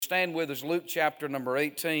stand with us, Luke chapter number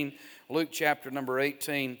 18. Luke chapter number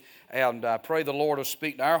 18. And I pray the Lord will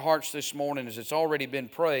speak to our hearts this morning as it's already been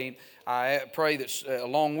prayed. I pray that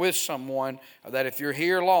along with someone, that if you're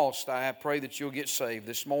here lost, I pray that you'll get saved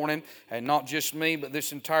this morning. And not just me, but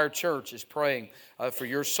this entire church is praying for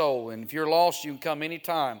your soul. And if you're lost, you can come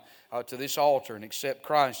anytime to this altar and accept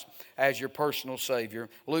Christ as your personal Savior.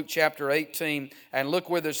 Luke chapter 18, and look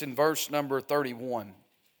with us in verse number 31.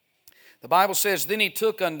 The Bible says, Then he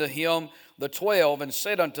took unto him the 12 and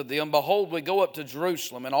said unto them, Behold, we go up to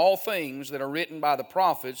Jerusalem, and all things that are written by the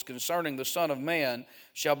prophets concerning the Son of Man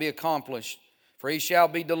shall be accomplished. For he shall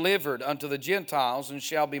be delivered unto the Gentiles, and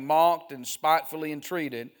shall be mocked and spitefully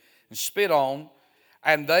entreated and spit on,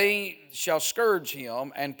 and they shall scourge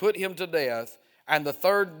him and put him to death, and the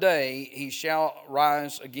third day he shall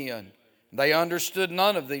rise again. They understood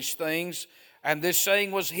none of these things, and this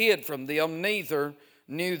saying was hid from them, neither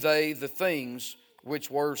knew they the things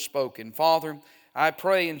which were spoken. Father, I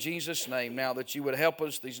pray in Jesus' name now that you would help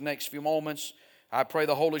us these next few moments. I pray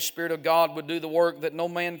the Holy Spirit of God would do the work that no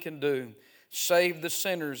man can do. Save the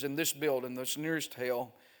sinners in this building that's nearest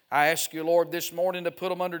hell. I ask you, Lord, this morning to put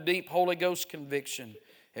them under deep Holy Ghost conviction.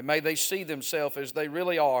 And may they see themselves as they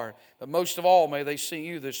really are. But most of all, may they see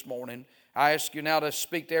you this morning. I ask you now to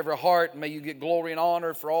speak to every heart. May you get glory and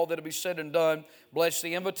honor for all that will be said and done. Bless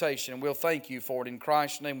the invitation. We'll thank you for it. In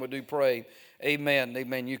Christ's name we do pray. Amen.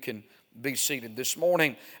 Amen. You can be seated this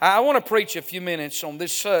morning. I want to preach a few minutes on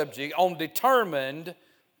this subject, on determined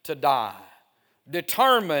to die.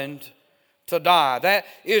 Determined to die. That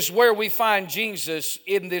is where we find Jesus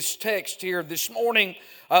in this text here this morning.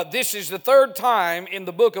 This is the third time in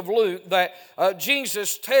the book of Luke that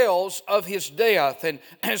Jesus tells of his death. And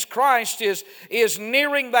as Christ is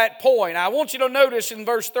nearing that point, I want you to notice in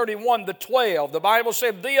verse 31, the 12. The Bible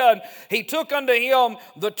said, Then he took unto him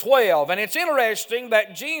the 12. And it's interesting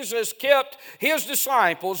that Jesus kept his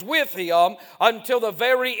disciples with him until the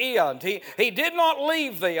very end. He did not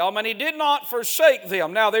leave them and he did not forsake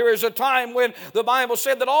them. Now there is a time when the Bible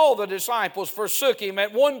said that all the disciples forsook him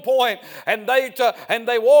at one point, and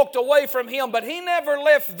they walked away from him, but he never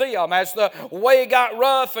left them. As the way got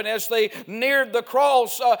rough and as they neared the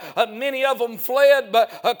cross, many of them fled,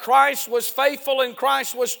 but Christ was faithful and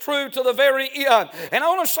Christ was true to the very end. And I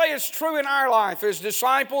want to say it's true in our life as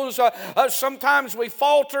disciples. Sometimes we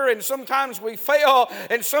falter and sometimes we fail,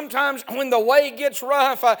 and sometimes when the way gets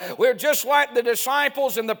rough, we're just like the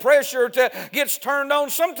disciples and the pressure gets turned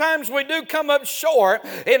on. Sometimes we do come up short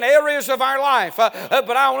in areas of our life, but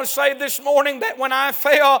I want to say this morning that when I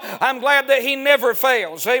fail, I'm glad that he never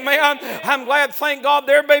fails. Amen. I'm glad, thank God,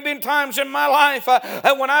 there may be times in my life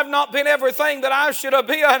when I've not been everything that I should have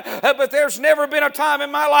been, but there's never been a time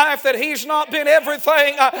in my life that he's not been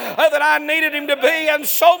everything that I needed him to be, and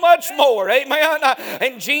so much more. Amen.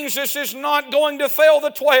 And Jesus is not going to fail the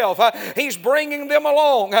 12. He's bringing them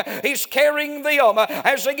along. He's carrying them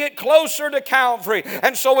as they get closer to Calvary.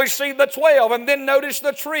 And so we see the 12, and then notice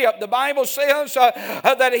the trip. The Bible says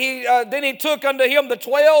that then he took unto him the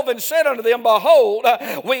 12 and said unto them, Behold,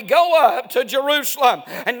 we go up to Jerusalem.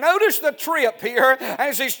 And notice the trip here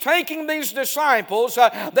as he's taking these disciples.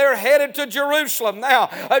 They're headed to Jerusalem. Now,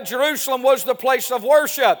 Jerusalem was the place of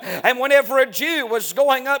worship. And whenever a Jew was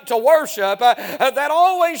going up to worship, that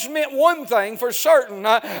always meant one thing for certain,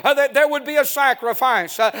 that there would be a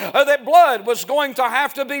sacrifice, that blood was going to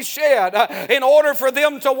have to be shed in order for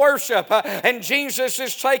them to worship. And Jesus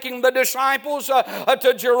is taking the disciples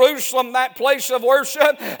to Jerusalem, that place of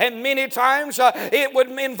worship. And many times it would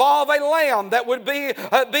involve a lamb that would be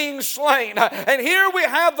being slain. And here we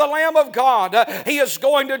have the Lamb of God. He is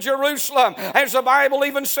going to Jerusalem. As the Bible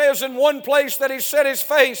even says in one place that he set his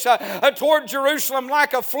face toward Jerusalem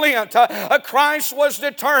like a flint. Christ was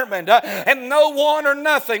determined, and no one or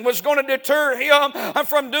nothing was going to deter him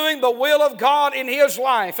from doing the will of God in his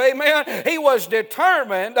life. Amen. He was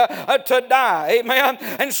determined to die. Amen.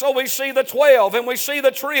 And so we see the 12 and we see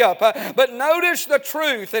the trip. But notice the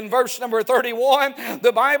truth in verse number 31.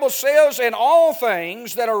 The Bible says, And all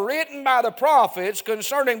things that are written by the prophets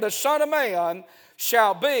concerning the Son of Man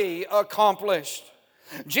shall be accomplished.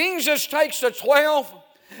 Jesus takes the 12.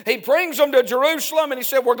 He brings them to Jerusalem, and he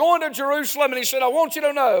said, We're going to Jerusalem. And he said, I want you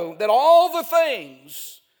to know that all the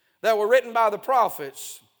things that were written by the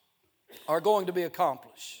prophets are going to be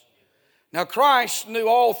accomplished. Now, Christ knew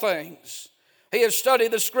all things. He had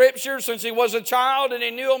studied the Scriptures since he was a child, and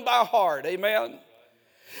he knew them by heart. Amen.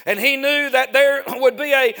 And he knew that there would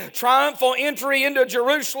be a triumphal entry into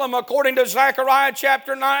Jerusalem according to Zechariah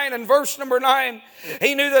chapter 9 and verse number 9.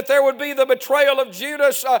 He knew that there would be the betrayal of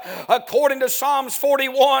Judas according to Psalms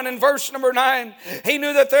 41 and verse number 9. He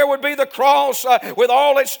knew that there would be the cross with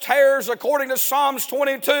all its tears according to Psalms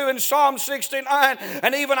 22 and Psalm 69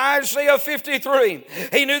 and even Isaiah 53.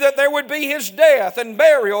 He knew that there would be his death and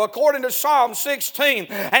burial according to Psalm 16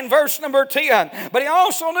 and verse number 10. But he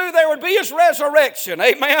also knew there would be his resurrection,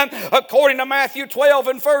 amen, according to Matthew 12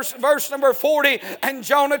 and verse number 40 and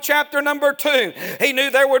Jonah chapter number 2. He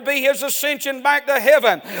knew there would be his ascension back to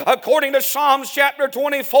heaven according to Psalms chapter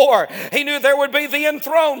 24. He knew there would be the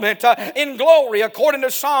enthronement in glory according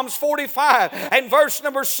to Psalms 45 and verse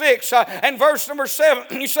number 6 and verse number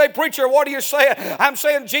 7. You say, preacher, what are you saying? I'm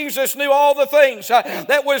saying Jesus knew all the things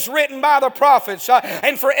that was written by the prophets,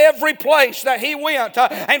 and for every place that he went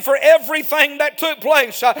and for everything that took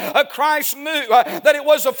place, Christ knew that it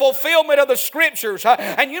was a fulfillment of the Scriptures.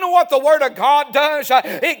 And you know what the Word of God does?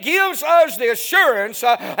 It gives us the assurance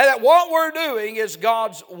that what we're doing is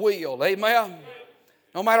God's will. Amen.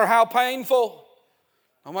 No matter how painful,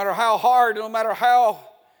 no matter how hard, no matter how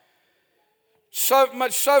so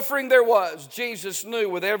much suffering there was, Jesus knew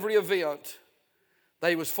with every event that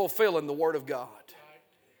he was fulfilling the Word of God.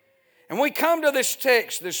 And we come to this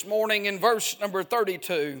text this morning in verse number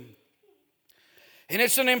 32. And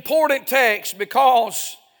it's an important text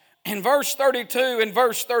because in verse 32 and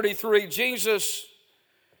verse 33, Jesus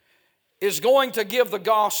is going to give the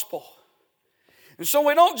gospel. And so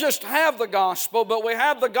we don't just have the gospel, but we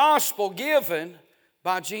have the gospel given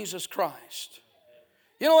by Jesus Christ.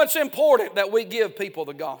 You know, it's important that we give people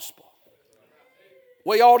the gospel.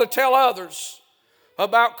 We ought to tell others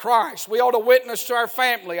about Christ. We ought to witness to our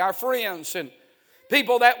family, our friends, and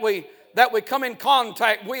people that we come in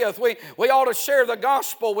contact with. We ought to share the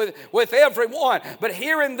gospel with everyone. But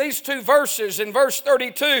here in these two verses, in verse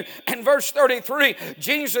 32 and verse 33,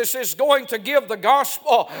 Jesus is going to give the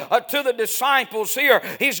gospel to the disciples here.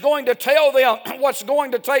 He's going to tell them what's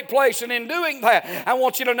going to take place. And in doing that, I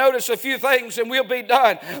want you to notice a few things and we'll be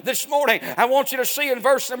done this morning. I want you to see in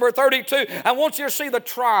verse number 32, I want you to see the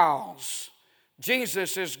trials.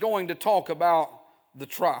 Jesus is going to talk about the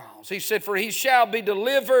trials. He said, for he shall be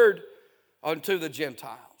delivered unto the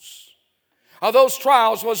Gentiles. Those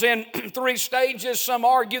trials was in three stages. Some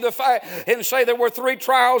argue the fact and say there were 3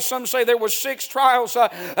 trials. Some say there were 6 trials.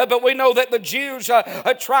 But we know that the Jews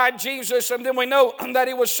tried Jesus, and then we know that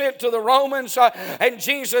he was sent to the Romans. And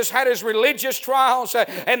Jesus had his religious trials,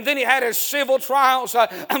 and then he had his civil trials.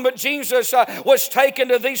 But Jesus was taken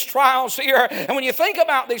to these trials here. And when you think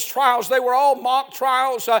about these trials, they were all mock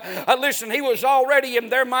trials. Listen, he was already in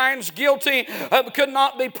their minds guilty, could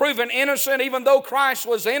not be proven innocent, even though Christ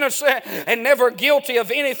was innocent and never guilty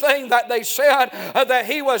of anything that they said that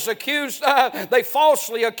he was accused of. They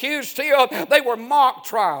falsely accused him. They were mock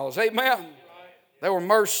trials. Amen. They were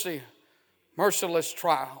merciless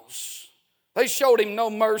trials. They showed him no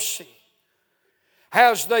mercy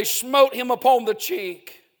as they smote him upon the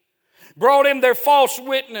cheek, brought in their false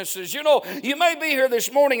witnesses. You know, you may be here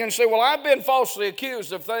this morning and say, well, I've been falsely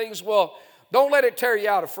accused of things. Well, don't let it tear you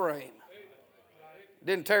out of frame. It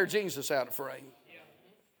didn't tear Jesus out of frame.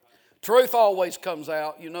 Truth always comes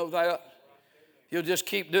out, you know that. You'll just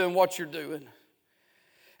keep doing what you're doing.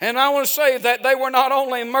 And I want to say that they were not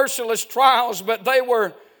only merciless trials, but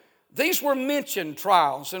these were mentioned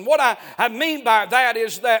trials. And what I mean by that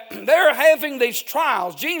is that they're having these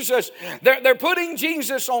trials. They're putting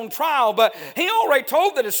Jesus on trial, but he already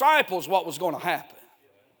told the disciples what was going to happen.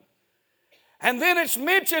 And then it's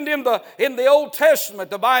mentioned in the Old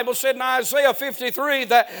Testament. The Bible said in Isaiah 53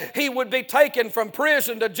 that he would be taken from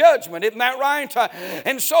prison to judgment. Isn't that right?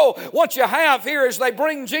 And so what you have here is they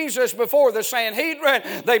bring Jesus before the Sanhedrin.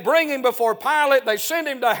 They bring him before Pilate. They send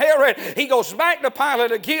him to Herod. He goes back to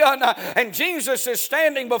Pilate again. And Jesus is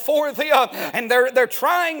standing before them. And they're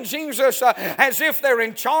trying Jesus as if they're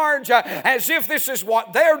in charge, as if this is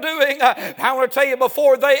what they're doing. I want to tell you,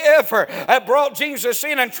 before they ever brought Jesus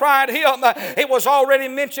in and tried him, it was already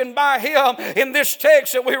mentioned by him in this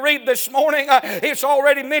text that we read this morning. It's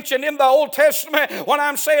already mentioned in the Old Testament. What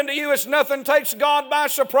I'm saying to you is nothing takes God by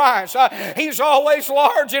surprise. He's always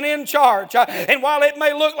large and in charge. And while it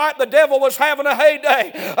may look like the devil was having a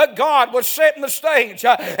heyday, God was setting the stage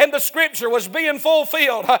and the Scripture was being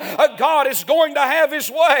fulfilled. God is going to have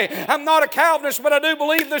his way. I'm not a Calvinist, but I do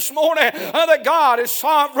believe this morning that God is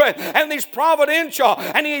sovereign and he's providential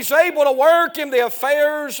and he's able to work in the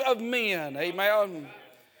affairs of men. Amen.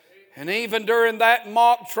 And even during that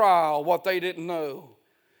mock trial, what they didn't know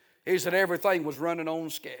is that everything was running on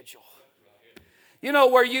schedule. You know,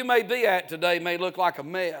 where you may be at today may look like a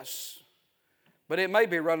mess, but it may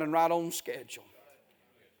be running right on schedule.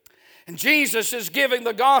 And Jesus is giving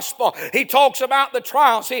the gospel. He talks about the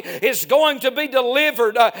trials. He is going to be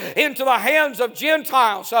delivered into the hands of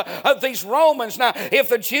Gentiles, of these Romans. Now, if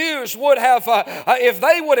the Jews would have, if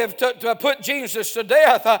they would have put Jesus to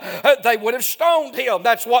death, they would have stoned him.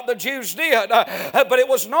 That's what the Jews did. But it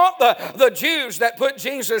was not the Jews that put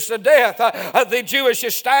Jesus to death. The Jewish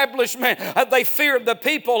establishment, they feared the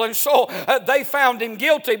people, and so they found him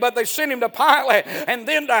guilty, but they sent him to Pilate and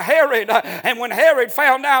then to Herod. And when Herod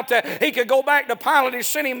found out that he could go back to Pilate, he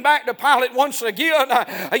sent him back to Pilate once again.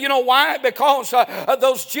 You know why? Because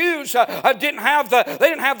those Jews didn't have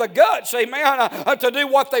the guts, amen, to do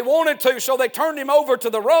what they wanted to, so they turned him over to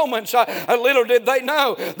the Romans. Little did they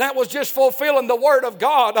know that was just fulfilling the word of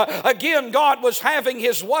God. Again, God was having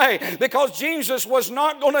his way, because Jesus was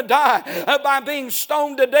not going to die by being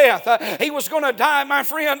stoned to death. He was going to die, my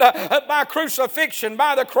friend, by crucifixion,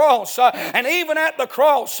 by the cross. And even at the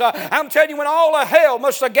cross, I'm telling you, when all of hell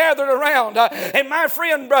must have gathered around, and my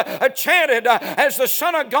friend chanted as the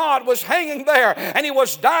Son of God was hanging there and he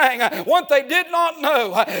was dying, what they did not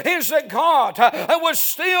know is that God was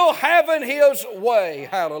still having his way.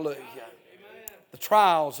 Hallelujah. The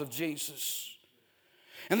trials of Jesus.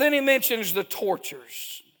 And then he mentions the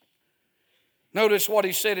tortures. Notice what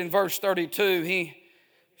he said in verse 32. He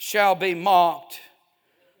shall be mocked,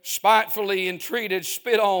 spitefully entreated,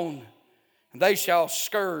 spit on, and they shall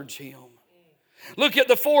scourge him. Look at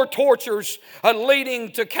the four tortures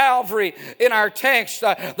leading to Calvary in our text.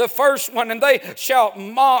 The first one, and they shall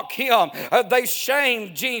mock him. They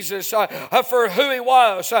shamed Jesus for who he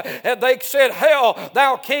was. They said, "Hail,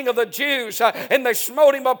 thou King of the Jews." And they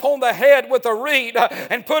smote him upon the head with a reed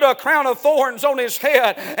and put a crown of thorns on his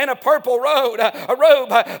head and a purple robe.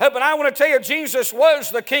 But I want to tell you, Jesus was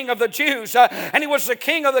the King of the Jews, and he was the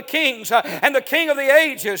King of the kings and the King of the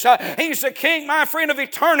ages. He's the King, my friend, of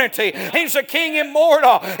eternity. He's the King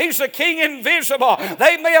immortal. He's the King invisible.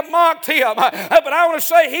 They may have mocked him, but I want to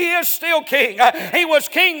say he is still King. He was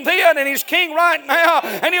King then, and he's King right now,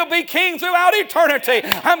 and he'll be King throughout eternity.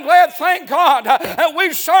 I'm glad, thank God,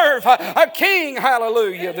 we serve a King,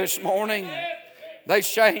 hallelujah, this morning. They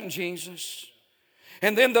shamed Jesus.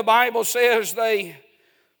 And then the Bible says they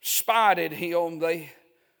spited him. They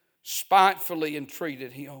spitefully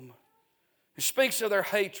entreated him. It speaks of their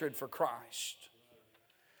hatred for Christ.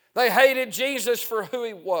 They hated Jesus for who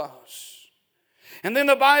he was. And then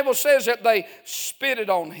the Bible says that they spitted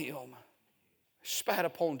on him. Spat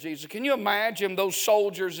upon Jesus. Can you imagine those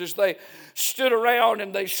soldiers as they stood around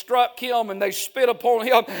and they struck him and they spit upon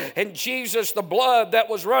him, and Jesus, the blood that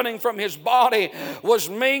was running from his body was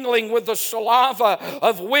mingling with the saliva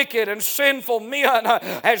of wicked and sinful men,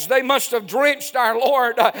 as they must have drenched our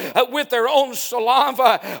Lord with their own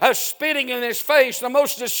saliva, spitting in his face. The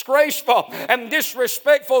most disgraceful and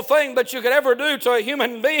disrespectful thing that you could ever do to a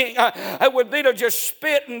human being would be to just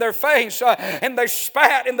spit in their face, and they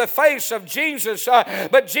spat in the face of Jesus.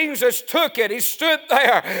 But Jesus took it. He stood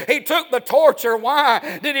there. He took the torture.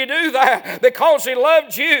 Why did he do that? Because he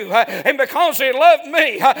loved you and because he loved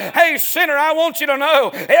me. Hey, sinner, I want you to know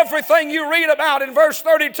everything you read about in verse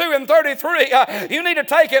 32 and 33, you need to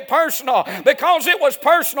take it personal, because it was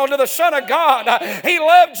personal to the Son of God. He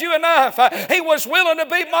loved you enough. He was willing to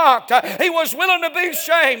be mocked. He was willing to be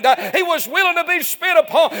shamed. He was willing to be spit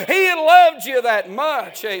upon. He loved you that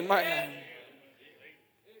much. Amen.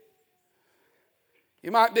 You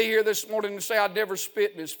might be here this morning and say, "I'd never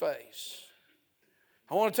spit in his face."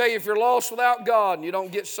 I want to tell you, if you're lost without God and you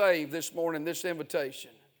don't get saved this morning, this invitation,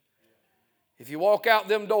 if you walk out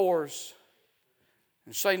them doors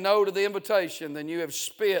and say no to the invitation, then you have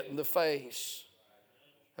spit in the face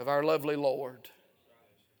of our lovely Lord.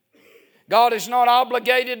 God is not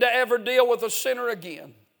obligated to ever deal with a sinner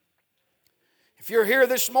again. If you're here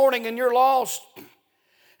this morning and you're lost,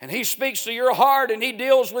 and he speaks to your heart and he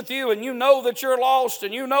deals with you, and you know that you're lost,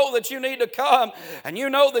 and you know that you need to come, and you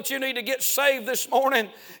know that you need to get saved this morning,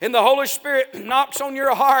 and the Holy Spirit knocks on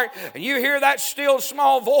your heart, and you hear that still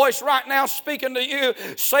small voice right now speaking to you,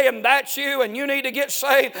 saying that's you and you need to get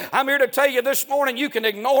saved. I'm here to tell you this morning, you can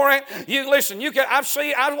ignore it. You listen, you can.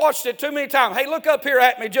 I've watched it too many times. Hey, look up here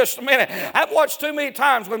at me just a minute. I've watched too many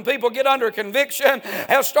times when people get under conviction,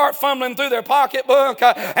 they'll start fumbling through their pocketbook,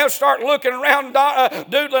 they'll start looking around,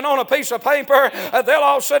 doodling doodling on a piece of paper, they'll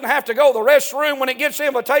all of a sudden have to go to the restroom when it gets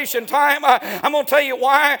invitation time. I'm going to tell you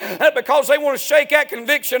why. Because they want to shake that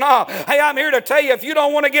conviction off. Hey, I'm here to tell you, if you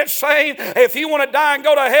don't want to get saved, if you want to die and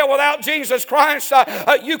go to hell without Jesus Christ,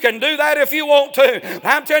 you can do that if you want to.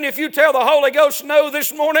 I'm telling you, if you tell the Holy Ghost no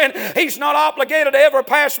this morning, He's not obligated to ever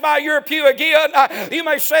pass by your pew again. You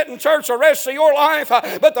may sit in church the rest of your life,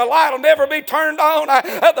 but the light will never be turned on.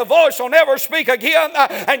 The voice will never speak again,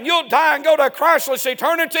 and you'll die and go to a Christless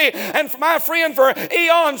eternity. And my friend, for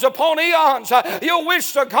eons upon eons, you'll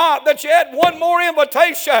wish to God that you had one more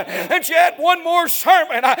invitation, that you had one more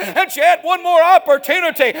sermon, that you had one more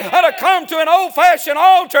opportunity to come to an old-fashioned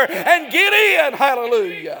altar and get in.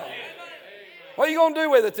 Hallelujah. What are you going to do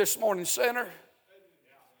with it this morning, sinner?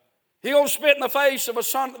 You going to spit in the face of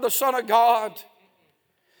the Son of God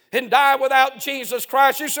and die without Jesus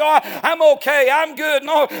Christ? You say, oh, I'm okay, I'm good.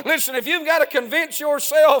 No, listen, if you've got to convince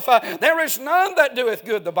yourself, there is none that doeth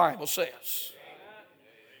good, the Bible says.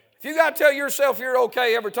 If you got to tell yourself you're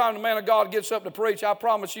okay every time the man of God gets up to preach, I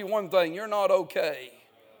promise you one thing, you're not okay.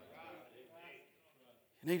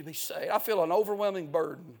 You need to be saved. I feel an overwhelming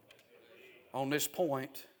burden on this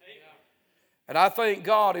point. And I think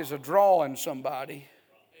God is drawing somebody.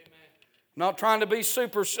 Not trying to be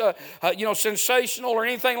super, sensational or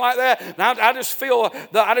anything like that. Now, I just feel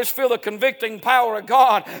the convicting power of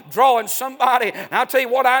God drawing somebody. And I'll tell you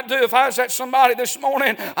what I'd do if I was that somebody this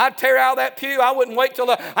morning. I'd tear out that pew. I wouldn't wait till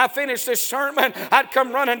I finished this sermon. I'd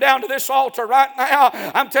come running down to this altar right now.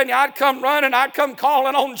 I'm telling you, I'd come running. I'd come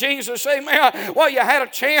calling on Jesus. Amen. Well, you had a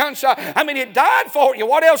chance. He died for you.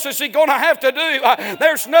 What else is He going to have to do?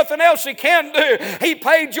 There's nothing else He can do. He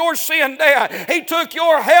paid your sin debt. He took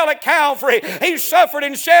your hell at Calvary. He suffered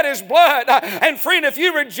and shed His blood. And friend, if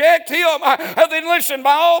you reject Him, then listen,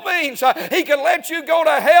 by all means, He can let you go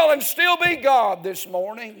to hell and still be God this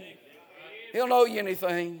morning. He'll know you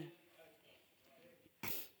anything. They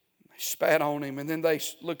spat on Him, and then they,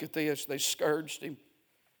 look at this, they scourged Him.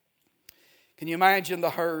 Can you imagine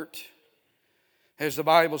the hurt? As the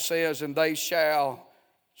Bible says, and they shall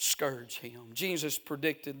scourge Him. Jesus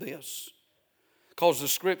predicted this because the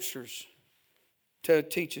Scriptures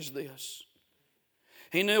teaches this.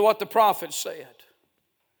 He knew what the prophet said.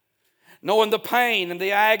 Knowing the pain and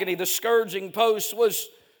the agony, the scourging post was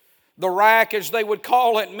the rack, as they would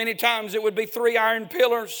call it. Many times it would be 3 iron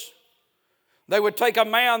pillars. They would take a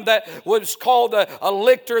man that was called a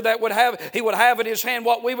lictor he would have in his hand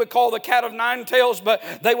what we would call the cat of 9 tails, but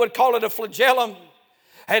they would call it a flagellum.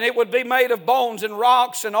 And it would be made of bones and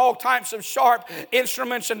rocks and all types of sharp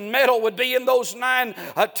instruments, and metal would be in those 9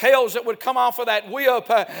 tails that would come off of that whip.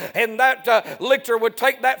 And that lictor would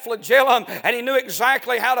take that flagellum, and he knew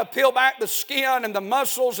exactly how to peel back the skin and the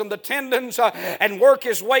muscles and the tendons and work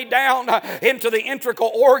his way down into the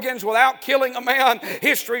integral organs without killing a man.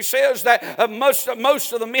 History says that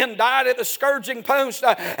most of the men died at the scourging post,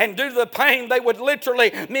 and due to the pain, they would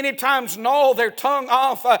literally many times gnaw their tongue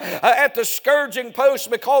off at the scourging post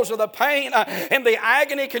because of the pain and the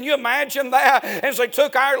agony. Can you imagine that? As they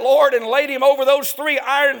took our Lord and laid Him over those 3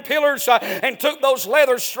 iron pillars and took those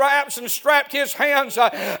leather straps and strapped His hands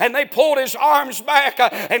and they pulled His arms back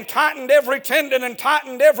and tightened every tendon and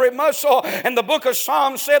tightened every muscle. And the book of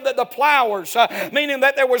Psalms said that the plowers, meaning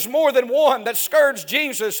that there was more than one that scourged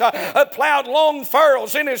Jesus, plowed long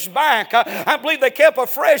furrows in His back. I believe they kept a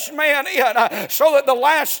fresh man in so that the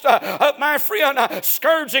last, my friend,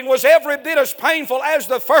 scourging was every bit as painful as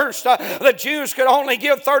the first. The Jews could only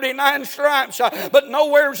give 39 stripes, but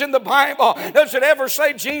nowhere's in the Bible does it ever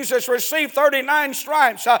say Jesus received 39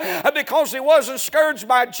 stripes because He wasn't scourged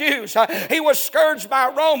by Jews. He was scourged by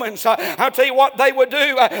Romans. I'll tell you what they would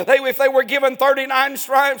do. If they were given 39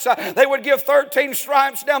 stripes, they would give 13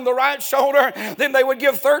 stripes down the right shoulder. Then they would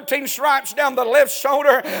give 13 stripes down the left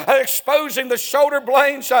shoulder, exposing the shoulder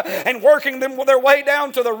blades and working them their way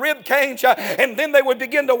down to the rib cage. And then they would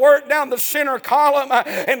begin to work down the center column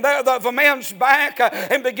and the man's back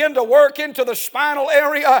and begin to work into the spinal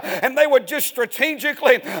area, and they would just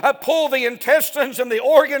strategically pull the intestines and the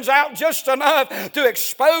organs out just enough to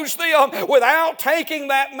expose them without taking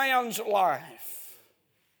that man's life.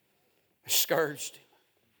 They scourged him.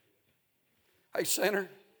 Hey, sinner,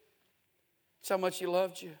 that's how much He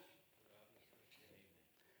loved you.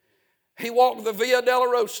 He walked the Via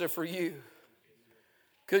Dolorosa for you.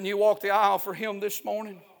 Couldn't you walk the aisle for Him this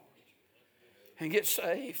morning and get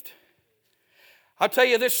saved? I tell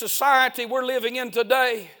you, this society we're living in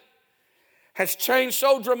today has changed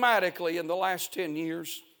so dramatically in the last 10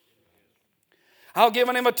 years. I'll give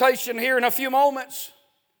an invitation here in a few moments.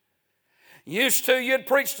 Used to, you'd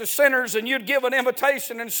preach to sinners and you'd give an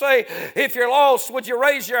invitation and say, if you're lost, would you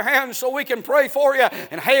raise your hand so we can pray for you?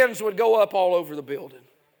 And hands would go up all over the building.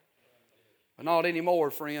 But not anymore,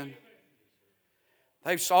 friend.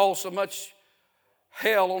 They've saw so much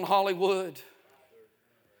hell on Hollywood.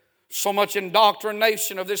 So much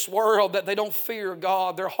indoctrination of this world that they don't fear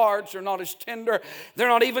God. Their hearts are not as tender. They're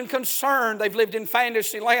not even concerned. They've lived in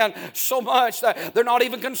fantasy land so much that they're not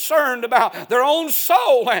even concerned about their own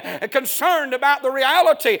soul and concerned about the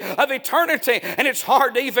reality of eternity. And it's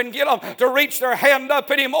hard to even get them to reach their hand up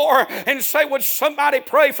anymore and say, would somebody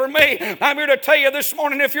pray for me? I'm here to tell you this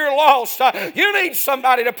morning, if you're lost, you need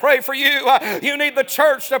somebody to pray for you. You need the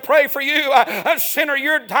church to pray for you. A sinner,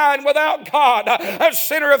 you're dying without God. A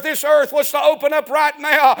sinner, if this earth was to open up right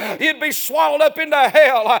now, you'd be swallowed up into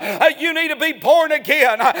hell. You need to be born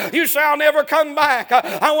again. You say, I'll never come back.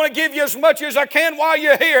 I want to give you as much as I can while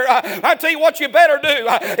you're here. I tell you what you better do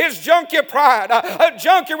is junk your pride,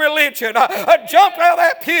 junk your religion, jump out of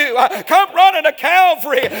that pew, come running to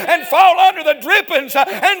Calvary and fall under the drippings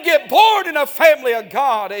and get born in a family of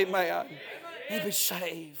God. Amen. You'll be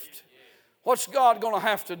saved. What's God going to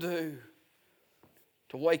have to do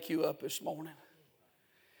to wake you up this morning?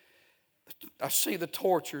 I see the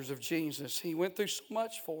tortures of Jesus. He went through so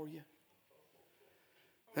much for you.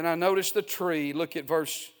 Then I noticed the tree. Look at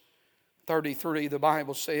verse 33. The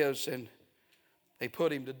Bible says, and they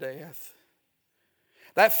put him to death.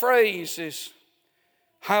 That phrase is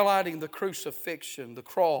highlighting the crucifixion, the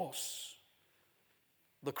cross,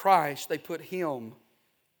 the Christ. They put him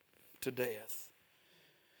to death.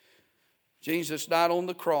 Jesus died on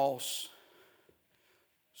the cross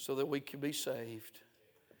so that we could be saved.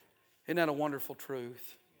 Isn't that a wonderful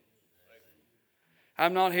truth?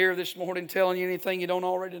 I'm not here this morning telling you anything you don't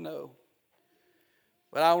already know.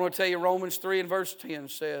 But I want to tell you Romans 3 and verse 10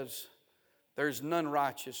 says, there's none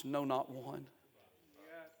righteous, no, not one.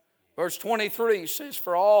 Verse 23 says,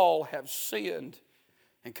 for all have sinned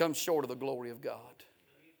and come short of the glory of God.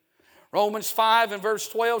 Romans 5 and verse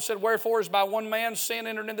 12 said, wherefore is by one man sin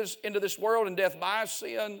entered into this world, and death by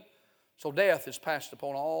sin, so death is passed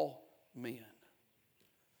upon all men.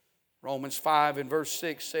 Romans 5 and verse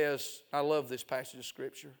 6 says, I love this passage of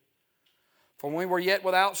Scripture. For when we were yet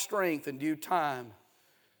without strength, in due time,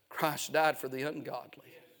 Christ died for the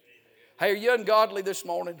ungodly. Hey, are you ungodly this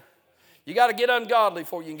morning? You got to get ungodly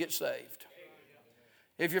before you can get saved.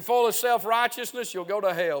 If you're full of self-righteousness, you'll go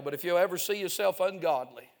to hell. But if you ever see yourself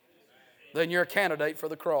ungodly, then you're a candidate for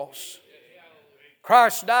the cross.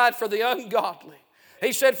 Christ died for the ungodly.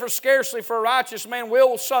 He said, for scarcely for a righteous man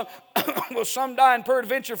will some die, and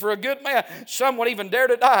peradventure for a good man some would even dare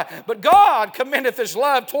to die. But God commendeth his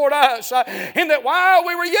love toward us in that while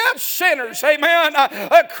we were yet sinners, amen,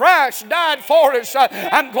 Christ died for us.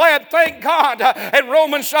 I'm glad, thank God. And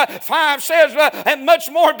Romans 5 says, and much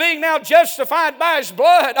more being now justified by his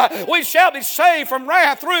blood, we shall be saved from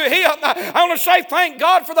wrath through him. I want to say thank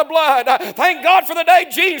God for the blood. Thank God for the day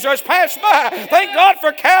Jesus passed by. Thank God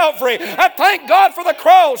for Calvary. Thank God for the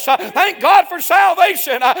cross. Thank God for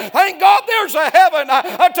salvation. Thank God there's a heaven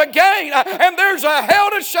to gain and there's a hell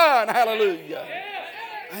to shun. Hallelujah.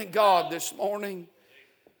 Thank God this morning.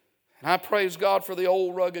 And I praise God for the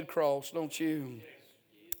old rugged cross, don't you?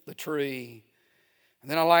 The tree. And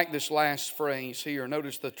then I like this last phrase here.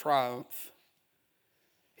 Notice the triumph.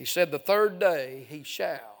 He said, the third day he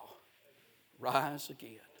shall rise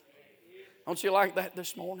again. Don't you like that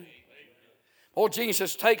this morning? Oh,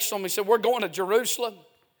 Jesus takes them. He said, we're going to Jerusalem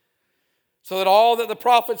so that all that the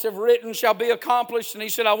prophets have written shall be accomplished. And he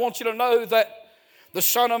said, I want you to know that the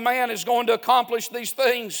Son of Man is going to accomplish these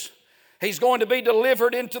things. He's going to be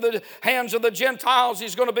delivered into the hands of the Gentiles.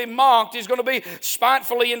 He's going to be mocked. He's going to be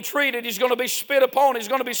spitefully entreated. He's going to be spit upon. He's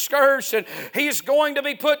going to be scourged. And he's going to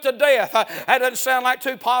be put to death. That doesn't sound like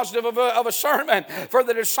too positive of a sermon for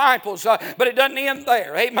the disciples. But it doesn't end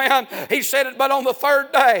there. Amen. He said it, but on the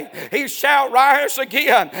third day, he shall rise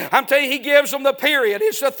again. I'm telling you, he gives them the period.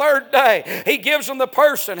 It's the third day. He gives them the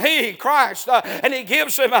person, he, Christ, and he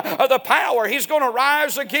gives him the power. He's going to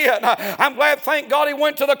rise again. I'm glad, thank God, he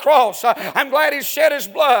went to the cross. I'm glad he shed his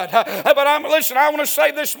blood. But listen, I want to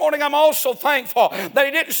say this morning, I'm also thankful that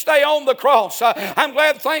he didn't stay on the cross. I'm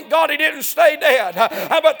glad, thank God, he didn't stay dead.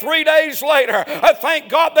 But 3 days later, thank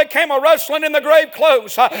God, there came a rustling in the grave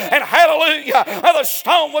clothes. And hallelujah, the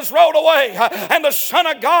stone was rolled away. And the Son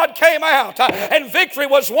of God came out. And victory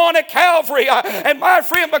was won at Calvary. And my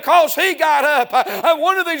friend, because he got up,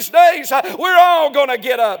 one of these days, we're all going to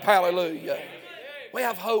get up. Hallelujah. We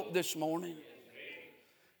have hope this morning.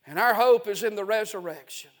 And our hope is in the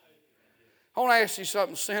resurrection. I want to ask you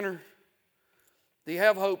something, sinner. Do you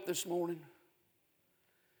have hope this morning?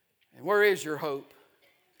 And where is your hope?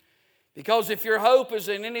 Because if your hope is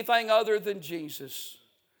in anything other than Jesus,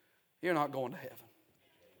 you're not going to heaven.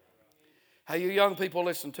 Hey, you young people,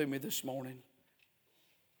 listen to me this morning.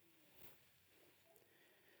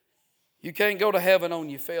 You can't go to heaven on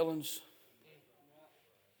your feelings.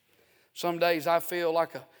 Some days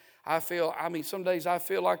some days I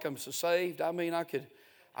feel like I'm so saved.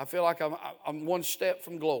 I feel like I'm one step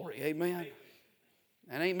from glory. Amen.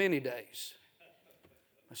 And ain't many days,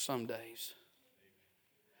 but some days.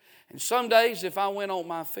 And some days if I went on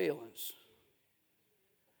my feelings,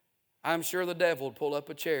 I'm sure the devil would pull up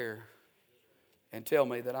a chair and tell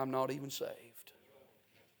me that I'm not even saved.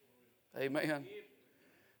 Amen.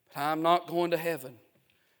 But I'm not going to heaven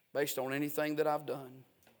based on anything that I've done.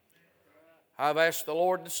 I've asked the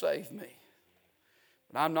Lord to save me.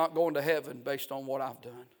 But I'm not going to heaven based on what I've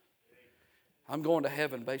done. I'm going to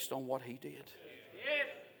heaven based on what He did.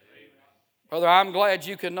 Brother, I'm glad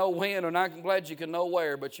you can know when and I'm glad you can know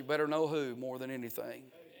where, but you better know who more than anything.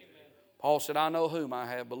 Paul said, I know whom I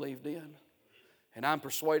have believed in, and I'm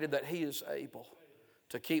persuaded that He is able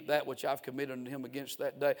to keep that which I've committed unto Him against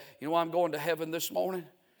that day. You know why I'm going to heaven this morning?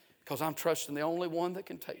 Because I'm trusting the only one that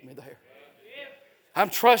can take me there. I'm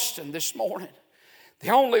trusting this morning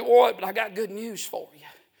the only one, but I got good news for you.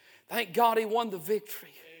 Thank God He won the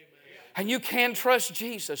victory. And you can trust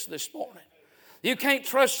Jesus this morning. You can't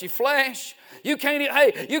trust your flesh. You can't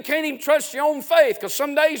even trust your own faith, because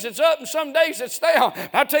some days it's up and some days it's down.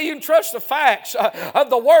 I tell you, you can trust the facts of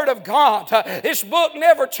the Word of God. This book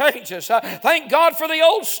never changes. Thank God for the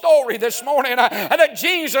old story this morning that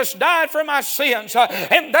Jesus died for my sins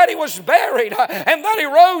and that He was buried and that He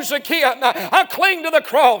rose again. I cling to the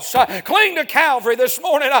cross. Cling to Calvary this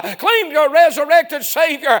morning. Cling to a resurrected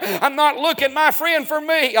Savior. I'm not looking, my friend, for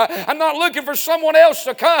me. I'm not looking for someone else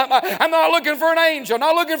to come. I'm not looking for an angel.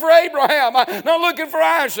 Not looking for Abraham. Not looking for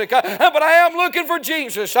Isaac, but I am looking for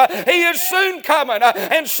Jesus. He is soon coming,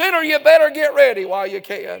 and sinner, you better get ready while you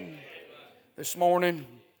can. This morning,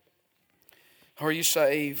 are you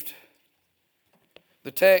saved? The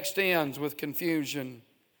text ends with confusion.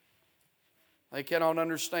 They cannot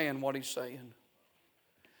understand what he's saying.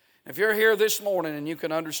 If you're here this morning and you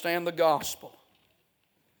can understand the gospel,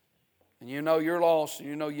 and you know you're lost and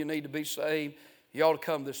you know you need to be saved, you ought to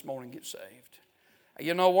come this morning and get saved.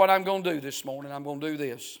 You know what I'm going to do this morning? I'm going to do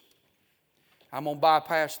this. I'm going to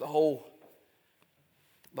bypass the whole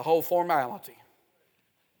formality.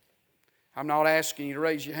 I'm not asking you to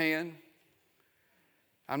raise your hand.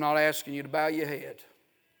 I'm not asking you to bow your head.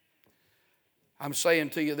 I'm saying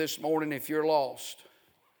to you this morning, if you're lost,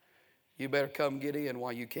 you better come get in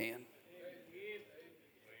while you can.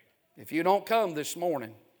 If you don't come this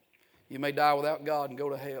morning, you may die without God and go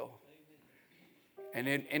to hell. And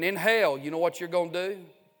in hell, you know what you're going to do?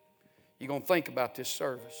 You're going to think about this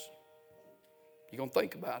service. You're going to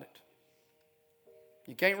think about it.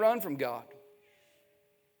 You can't run from God.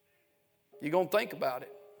 You're going to think about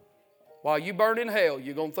it. While you burn in hell,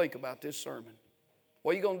 you're going to think about this sermon.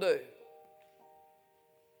 What are you going to do?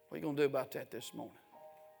 What are you going to do about that this morning?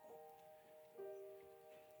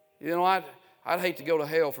 You know, I'd hate to go to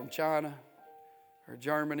hell from China or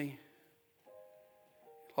Germany.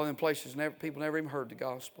 All them places people never even heard the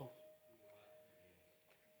gospel.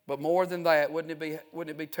 But more than that, wouldn't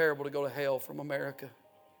it be terrible to go to hell from America?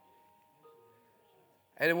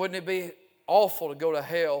 And wouldn't it be awful to go to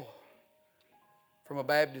hell from a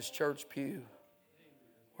Baptist church pew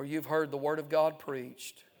where you've heard the Word of God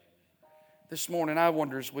preached? This morning, I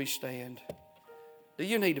wonder as we stand, do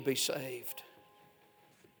you need to be saved?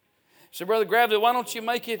 So, Brother Gravley, why don't you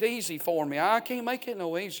make it easy for me? I can't make it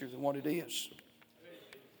no easier than what it is.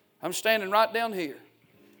 I'm standing right down here.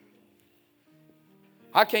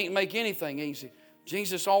 I can't make anything easy.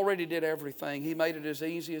 Jesus already did everything. He made it as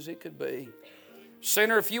easy as it could be.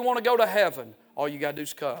 Sinner, if you want to go to heaven, all you got to do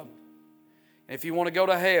is come. And if you want to go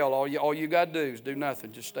to hell, all you got to do is do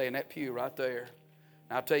nothing. Just stay in that pew right there.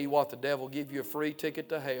 And I'll tell you what, the devil will give you a free ticket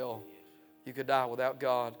to hell. You could die without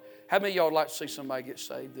God. How many of y'all would like to see somebody get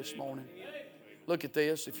saved this morning? Look at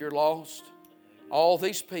this. If you're lost, all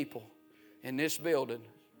these people in this building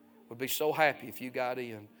would be so happy if you got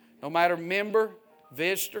in. No matter member,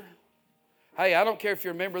 visitor. Hey, I don't care if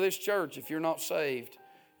you're a member of this church. If you're not saved,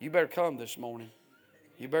 you better come this morning.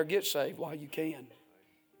 You better get saved while you can.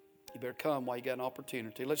 You better come while you got an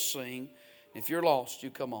opportunity. Let's sing. If you're lost, you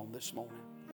come on this morning.